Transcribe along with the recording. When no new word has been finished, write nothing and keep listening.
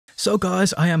So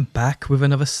guys, I am back with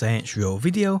another Saints Row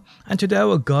video, and today I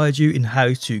will guide you in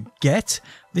how to get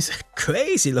this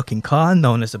crazy looking car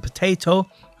known as the Potato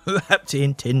wrapped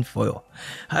in tin foil.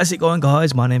 How's it going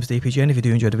guys? My name is DPJ, and if you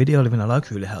do enjoy the video, leaving a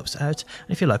like really helps out, and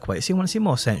if you like what you see and want to see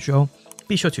more Saints Row,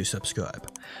 be sure to subscribe.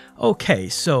 Okay,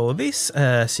 so this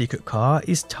secret car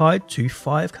is tied to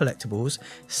 5 collectibles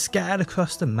scattered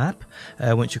across the map.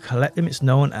 Once you collect them, it's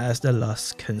known as the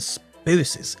Lost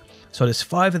Conspiracies. So there's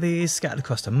 5 of these scattered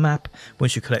across the map.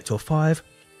 Once you collect all 5,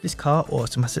 this car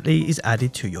automatically is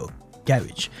added to your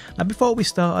garage. Now before we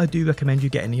start, I do recommend you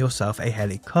getting yourself a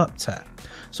helicopter.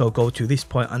 So go to this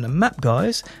point on the map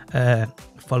guys,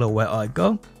 follow where I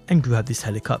go and grab this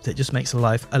helicopter. It just makes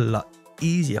life a lot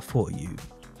easier for you.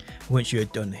 Once you're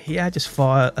done here, just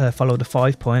follow the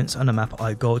 5 points on the map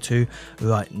I go to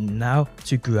right now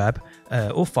to grab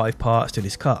all 5 parts to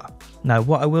this car. Now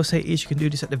what I will say is you can do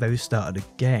this at the very start of the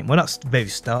game. Well, not the very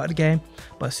start of the game,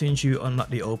 but as soon as you unlock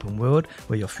the open world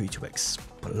where you're free to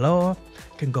explore,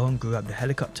 you can go and grab the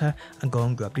helicopter and go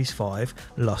and grab these 5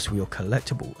 lost wheel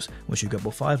collectibles. Once you grab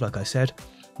all 5, like I said,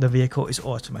 the vehicle is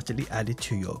automatically added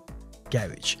to your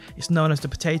garage. It's known as the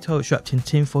Potato. It's wrapped in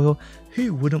tin foil.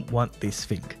 Who wouldn't want this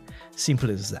thing?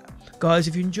 Simple as that. Guys,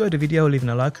 if you enjoyed the video, leaving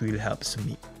a like really helps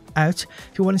me out.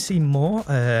 If you want to see more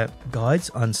guides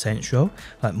on Saints Row,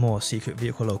 like more secret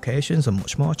vehicle locations and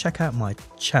much more, check out my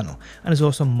channel, and there's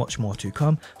also much more to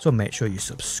come, so make sure you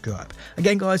subscribe.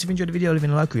 Again guys, if you enjoyed the video,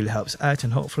 leaving a like really helps out,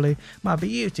 and hopefully my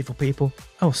beautiful people,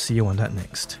 I'll see you on that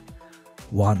next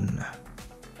one.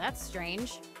 That's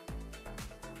strange.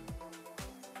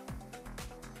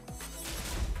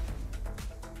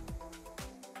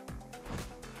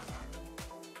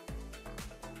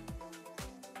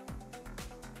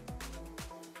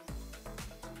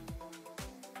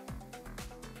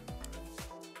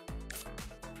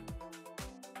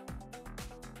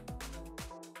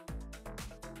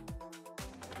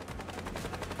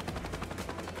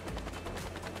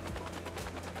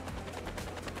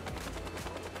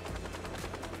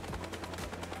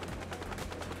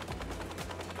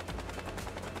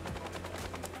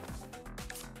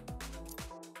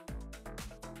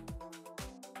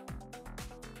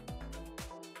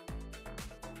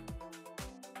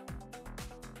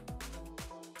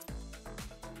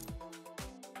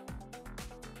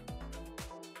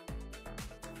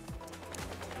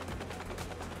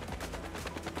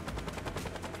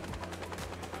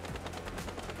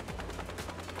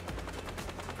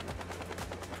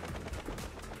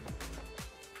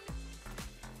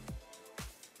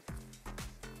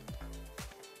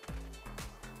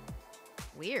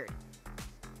 Weird.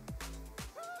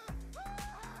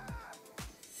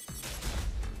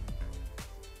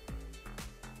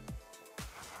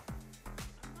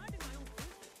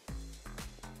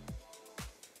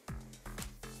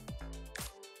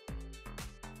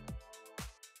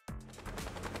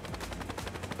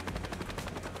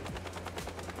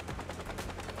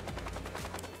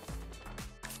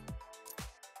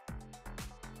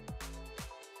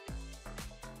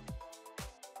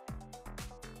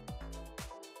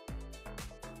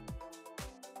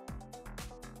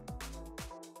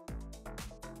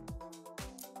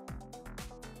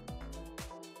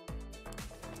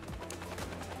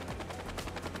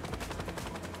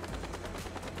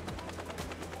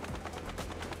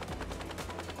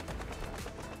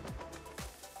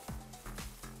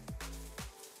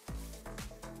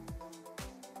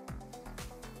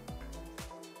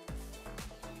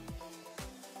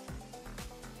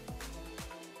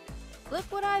 Look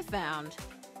what I found.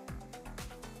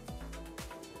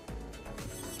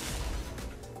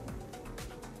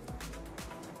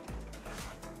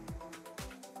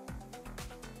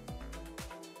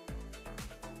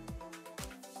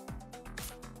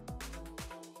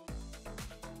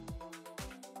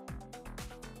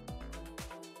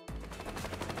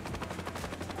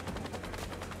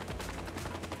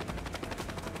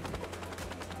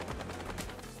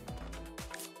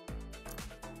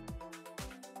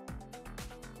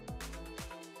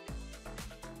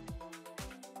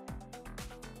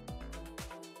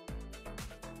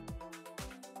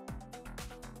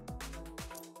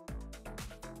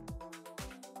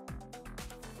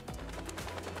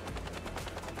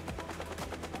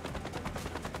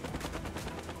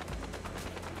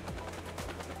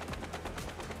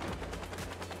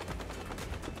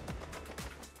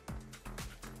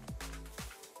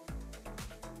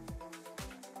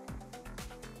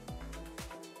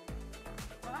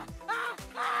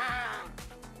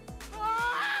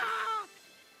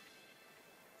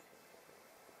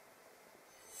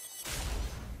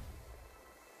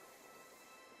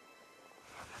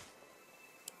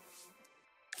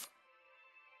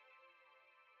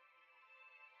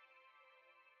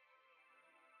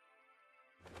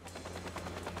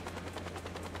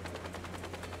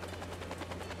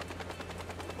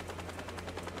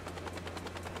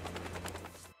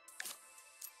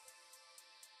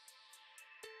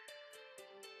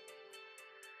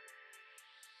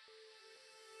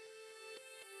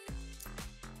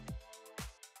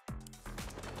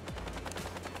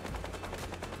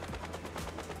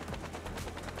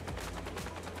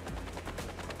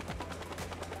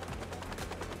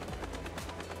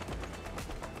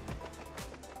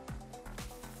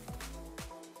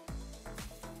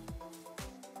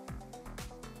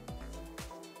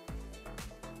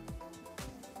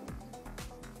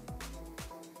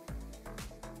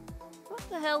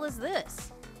 The hell is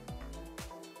this?